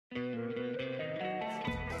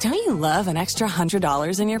Don't you love an extra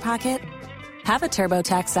 $100 in your pocket? Have a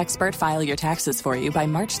TurboTax expert file your taxes for you by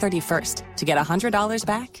March 31st to get $100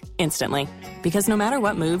 back instantly. Because no matter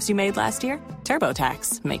what moves you made last year,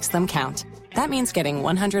 TurboTax makes them count. That means getting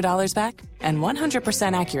 $100 back and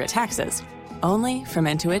 100% accurate taxes, only from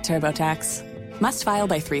Intuit TurboTax. Must file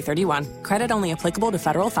by 3/31. Credit only applicable to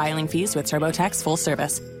federal filing fees with TurboTax full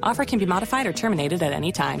service. Offer can be modified or terminated at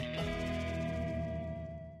any time.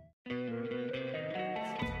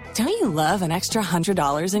 Don't you love an extra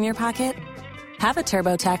 $100 in your pocket? Have a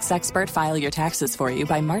TurboTax expert file your taxes for you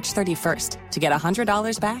by March 31st to get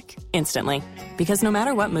 $100 back instantly. Because no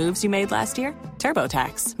matter what moves you made last year,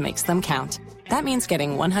 TurboTax makes them count. That means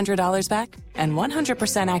getting $100 back and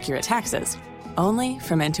 100% accurate taxes, only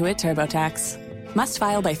from Intuit TurboTax. Must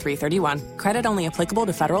file by 3/31. Credit only applicable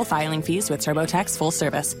to federal filing fees with TurboTax full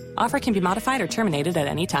service. Offer can be modified or terminated at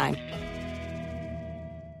any time.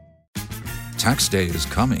 Tax day is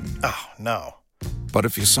coming. Oh, no. But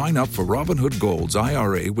if you sign up for Robinhood Gold's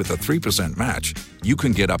IRA with a 3% match, you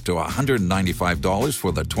can get up to $195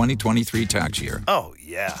 for the 2023 tax year. Oh,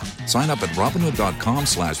 yeah. Sign up at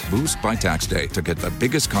Robinhood.com/boost by tax day to get the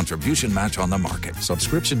biggest contribution match on the market.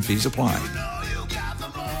 Subscription fees apply.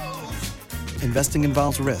 Investing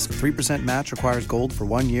involves risk. 3% match requires gold for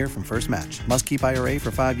 1 year from first match. Must keep IRA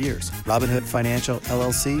for 5 years. Robinhood Financial,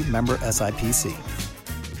 LLC, member SIPC.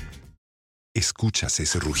 ¿Escuchas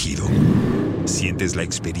ese rugido? ¿Sientes la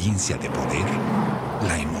experiencia de poder?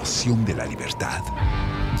 ¿La emoción de la libertad?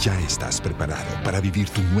 Ya estás preparado para vivir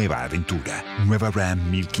tu nueva aventura. Nueva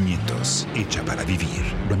Ram 1500, hecha para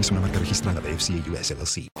vivir. Ram es una marca registrada de FCA US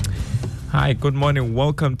LLC. Hi, good morning.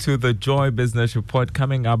 Welcome to the Joy Business Report.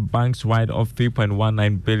 Coming up, banks write off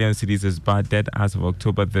 3.19 billion cedis as bad debt as of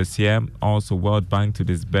October this year. Also, World Bank to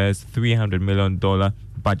disburse $300 million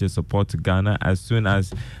budget support to Ghana as soon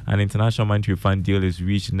as an International Monetary Fund deal is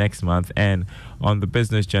reached next month. And on the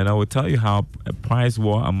Business Journal, we'll tell you how a price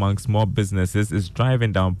war among small businesses is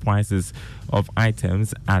driving down prices of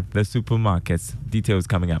items at the supermarkets. Details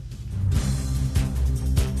coming up.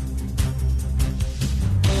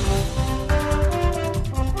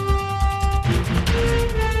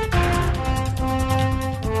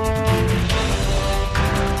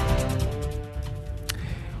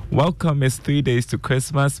 Welcome. It's 3 days to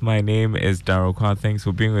Christmas. My name is Darryl Kwa. Thanks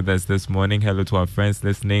for being with us this morning. Hello to our friends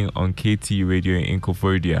listening on KT Radio in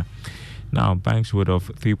Nkoforidua. Now, banks wrote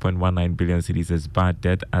off 3.19 billion cedis as bad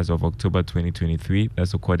debt as of October 2023.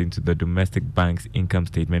 That's according to the domestic bank's income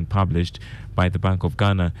statement published by the Bank of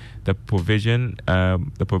Ghana. The provisions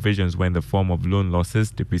were in the form of loan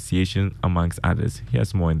losses, depreciation, amongst others.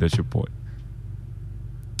 Here's more in this report.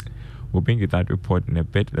 We'll bring you that report in a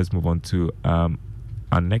bit. Let's move on to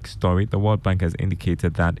our next story. The World Bank has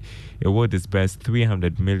indicated that it will disburse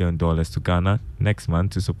 $300 million to Ghana next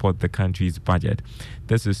month to support the country's budget.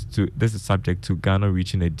 This is subject to Ghana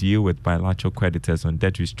reaching a deal with bilateral creditors on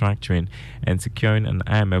debt restructuring and securing an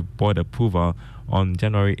IMF board approval on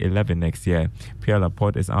January 11 next year. Pierre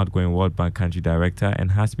Laporte is outgoing World Bank country director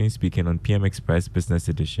and has been speaking on PM Express Business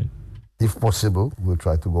Edition. If possible, we'll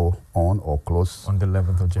try to go on or close on the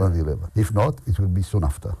 11th of January. On the 11th. If not, it will be soon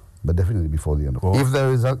after, but definitely before the end of If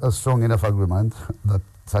there is a strong enough agreement that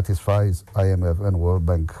satisfies IMF and World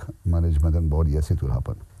Bank management and board, yes, it will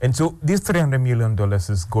happen. And so this $300 million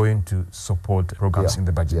is going to support programs in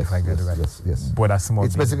the budget, yes, if I get it right? Yes. But that's more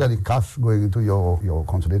it's basically cash going into your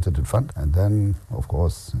consolidated fund, and then, of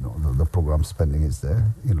course, the program spending is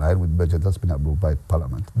there in line with budget that's been approved by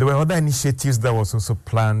Parliament. There were other initiatives that was also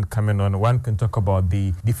planned coming on. One can talk about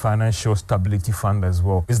the Financial Stability Fund as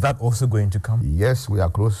well. Is that also going to come? Yes, we are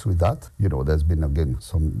close with that. There's been, again,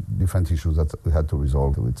 some different issues that we had to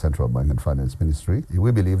resolve with Central Bank and Finance Ministry.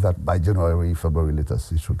 We believe that by January, February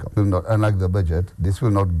latest, it should come. Unlike the budget, this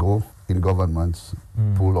will not go in government's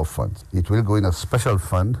pool of funds. It will go in a special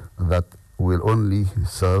fund that will only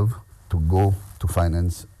serve to go to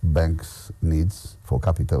finance banks' needs for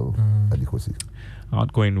capital adequacy.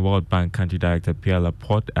 Outgoing World Bank country director Pierre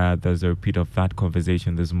Laporte. There's a repeat of that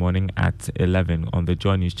conversation this morning at 11 on the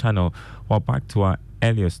Joy News channel. Well, back to our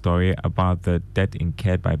earlier story about the debt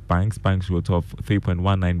incurred by banks. Banks wrote off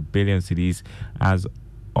 3.19 billion cedis as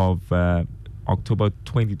of October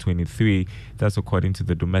 2023. That's according to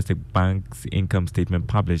the domestic bank's income statement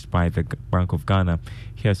published by the Bank of Ghana.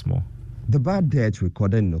 Here's more. The bad debt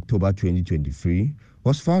recorded in October 2023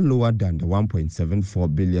 was far lower than the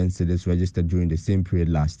 1.74 billion cedis registered during the same period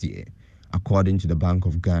last year. According to the Bank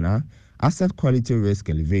of Ghana, asset quality risk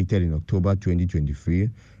elevated in October 2023,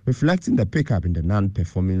 reflecting the pickup in the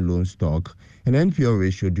non-performing loan stock and NPL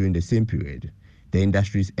ratio during the same period. The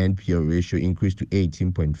industry's NPL ratio increased to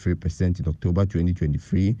 18.3% in October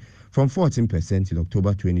 2023 from 14% in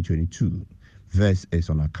October 2022. This is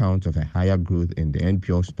on account of a higher growth in the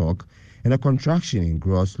NPL stock and a contraction in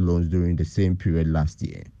gross loans during the same period last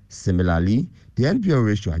year. Similarly, the NPL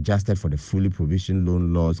ratio adjusted for the fully provisioned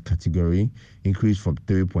loan loss category increased from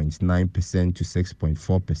 3.9% to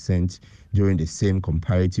 6.4% during the same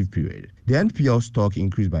comparative period. The NPL stock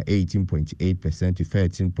increased by 18.8% to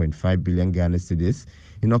 13.5 billion Ghana cedis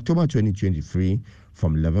in October 2023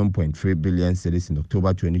 from 11.3 billion cedis in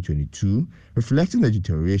October 2022, reflecting the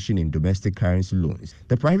deterioration in domestic currency loans.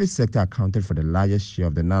 The private sector accounted for the largest share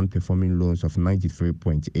of the non-performing loans of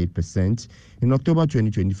 93.8% in October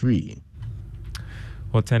 2023.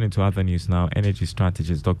 Well, turning to other news now, energy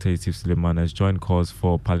strategist Dr. Yusuf Suleiman has joined calls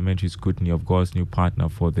for parliamentary scrutiny of Gore's new partner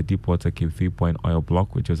for the Deepwater Cape 3 Point oil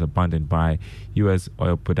block, which was abandoned by U.S.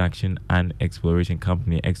 oil production and exploration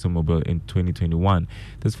company ExxonMobil in 2021.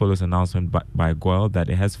 This follows an announcement by Gore that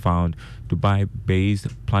it has found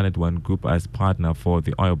Dubai-based Planet One Group as partner for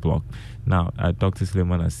the oil block. Now, Dr.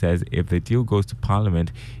 Suleiman says if the deal goes to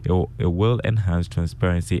Parliament, it will enhance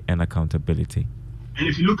transparency and accountability. And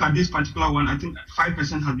if you look at this particular one, I think 5%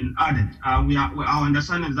 has been added. Our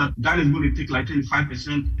understanding is that is going to take like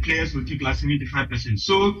 25%, players will take like 75%.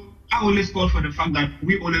 So I always call for the fact that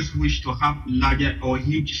we always wish to have larger or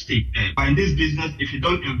huge stake. But in this business, if you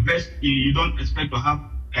don't invest, you don't expect to have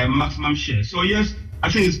a maximum share. So yes, I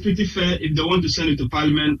think it's pretty fair if they want to send it to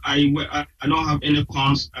Parliament. I don't have any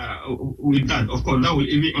cons with that. Of course, that will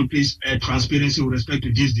even increase transparency with respect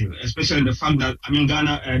to this deal, especially the fact that,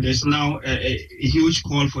 Ghana, there's now a huge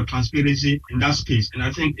call for transparency in that space. And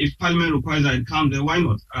I think if Parliament requires that it comes, then why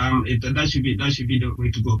not? That should be the way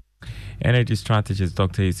to go. Energy strategist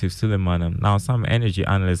Dr. Yusuf Suleiman. Now, some energy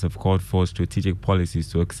analysts have called for strategic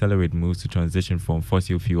policies to accelerate moves to transition from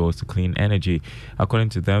fossil fuels to clean energy. According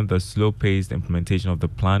to them, the slow-paced implementation of the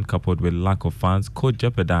plan, coupled with lack of funds, could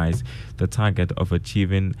jeopardize the target of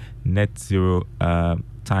achieving net zero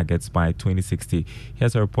targets by 2060.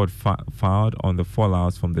 Here's a report filed on the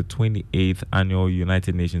fallouts from the 28th Annual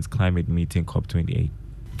United Nations Climate Meeting, COP28.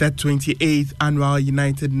 The 28th Annual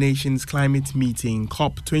United Nations Climate Meeting,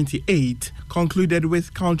 COP28, concluded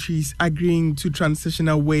with countries agreeing to transition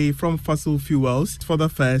away from fossil fuels for the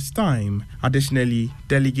first time. Additionally,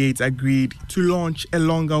 delegates agreed to launch a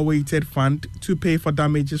long-awaited fund to pay for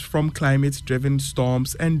damages from climate-driven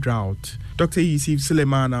storms and drought. Dr. Yusuf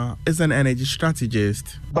Suleiman is an energy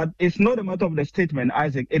strategist. But it's not a matter of the statement,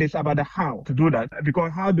 Isaac. It is about the how to do that.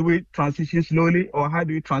 Because how do we transition slowly, or how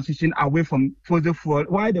do we transition away from fossil fuel?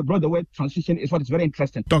 Why they brought the word transition is what is very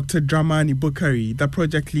interesting. Dr. Dramani Bukari, the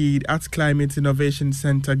project lead at Climate Innovation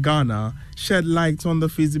Center Ghana, shed light on the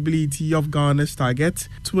feasibility of Ghana's target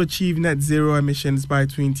to achieve net zero emissions by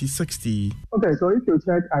 2060. Okay, so if you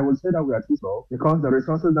check, I would say that we are too slow because the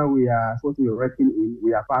resources that we are supposed to be working in,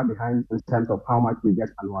 we are far behind in terms of how much we get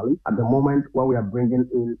annually. At the moment, what we are bringing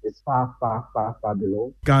in is far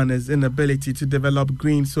below. Ghana's inability to develop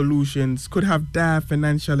green solutions could have dire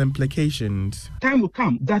financial implications. Time will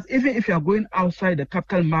come that even if you are going outside the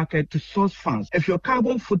capital market to source funds, if your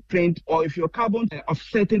carbon footprint or if your carbon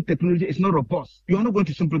offsetting technology is not robust, you are not going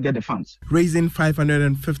to simply get the funds. Raising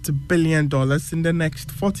 $550 billion in the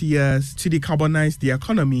next 40 years to decarbonize the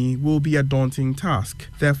economy will be a daunting task.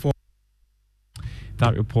 Therefore,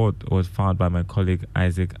 that report was filed by my colleague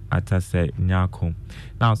Isaac Atase Nyako.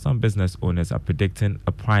 Now, some business owners are predicting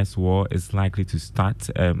a price war is likely to start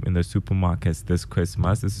in the supermarkets this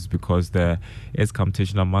Christmas. This is because there is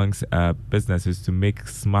competition amongst businesses to make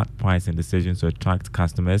smart pricing decisions to attract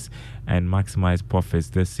customers and maximize profits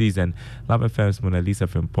this season. Love FM's Mona Lisa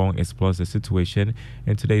Frimpong explores the situation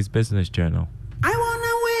in today's Business Journal. I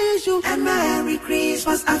wanna wish you a Merry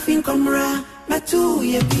Christmas, Afinkomra, Matu.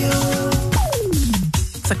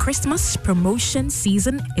 The Christmas promotion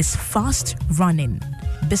season is fast running.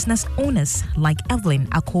 Business owners like Evelyn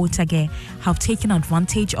Akotage have taken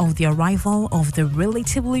advantage of the arrival of the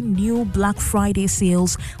relatively new Black Friday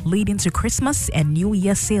sales leading to Christmas and New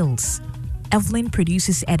Year sales. Evelyn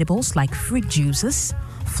produces edibles like fruit juices,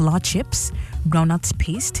 flour chips, groundnut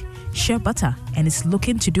paste, shea butter, and is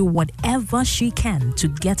looking to do whatever she can to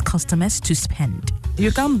get customers to spend. You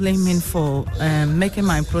can't blame me for making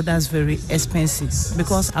my products very expensive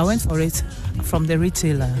because I went for it from the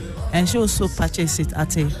retailer and she also purchased it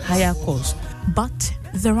at a higher cost. But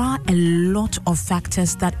there are a lot of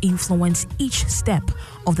factors that influence each step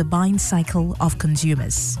of the buying cycle of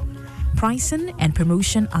consumers. Pricing and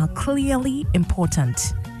promotion are clearly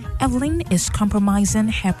important. Evelyn is compromising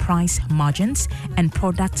her price margins and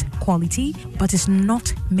product quality, but is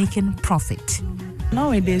not making profit.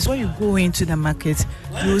 Nowadays, when you go into the market,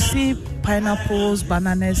 you see pineapples,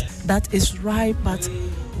 bananas that is ripe, but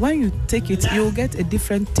when you take it, you'll get a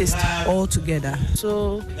different taste altogether.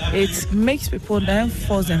 So it makes people then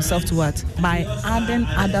force themselves to what? By adding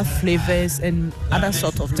other flavors and other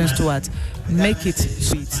sort of things to what? Make it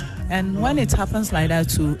sweet. And when it happens like that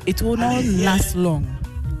too, it will not last long.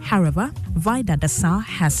 However, Vida Dasa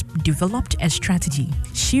has developed a strategy.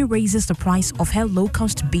 She raises the price of her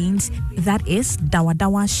low-cost beans, that is Dawa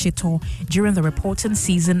Dawa Shito, during the reporting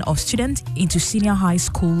season of students into senior high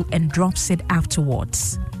school and drops it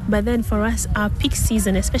afterwards. But then for us, our peak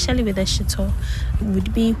season, especially with the Shito,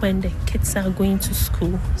 would be when the kids are going to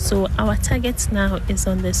school. So our target now is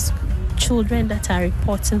on the children that are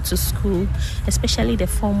reporting to school, especially the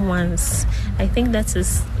Form 1s. I think that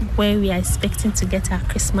is where we are expecting to get our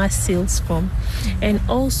Christmas sales from. And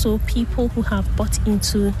also people who have bought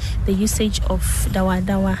into the usage of Dawa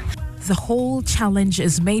Dawa. The whole challenge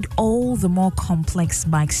is made all the more complex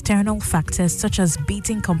by external factors such as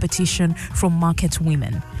beating competition from market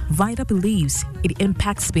women. Vida believes it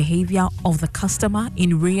impacts behavior of the customer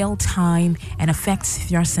in real time and affects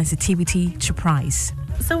their sensitivity to price.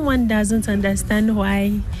 Someone doesn't understand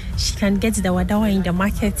why she can get the wadawa in the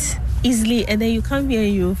market easily, and then you come here,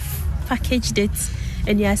 you've packaged it,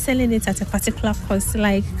 and you are selling it at a particular cost.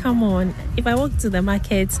 Like, come on, if I walk to the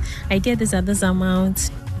market, I get this at this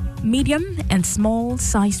amount. Medium and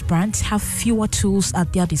small-sized brands have fewer tools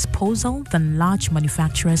at their disposal than large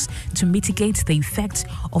manufacturers to mitigate the effect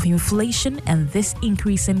of inflation and this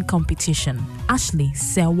increasing competition. Ashley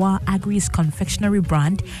Sewa Agri's confectionery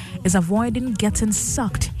brand is avoiding getting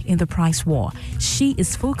sucked in the price war. She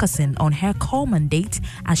is focusing on her core mandate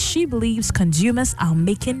as she believes consumers are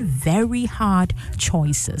making very hard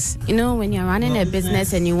choices. You know, when you're running a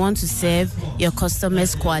business and you want to serve your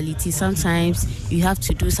customers quality, sometimes you have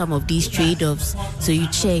to do some of these trade-offs. So you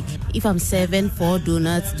check, if I'm serving 4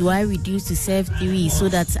 donuts, do I reduce to serve 3 so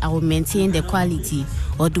that I will maintain the quality?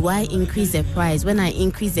 Or do I increase the price? When I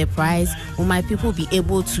increase the price, will my people be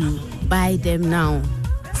able to buy them now?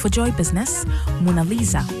 For Joy Business, Mona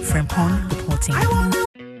Lisa Frempong reporting.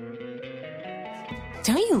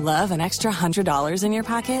 Don't you love an extra $100 in your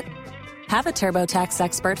pocket? Have a TurboTax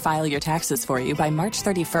expert file your taxes for you by March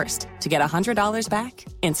 31st to get $100 back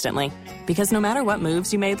instantly. Because no matter what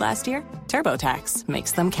moves you made last year, TurboTax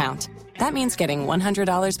makes them count. That means getting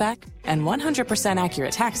 $100 back and 100%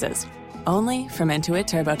 accurate taxes only from Intuit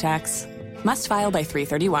TurboTax. Must file by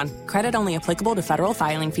 3/31. Credit only applicable to federal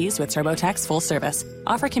filing fees with TurboTax full service.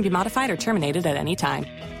 Offer can be modified or terminated at any time.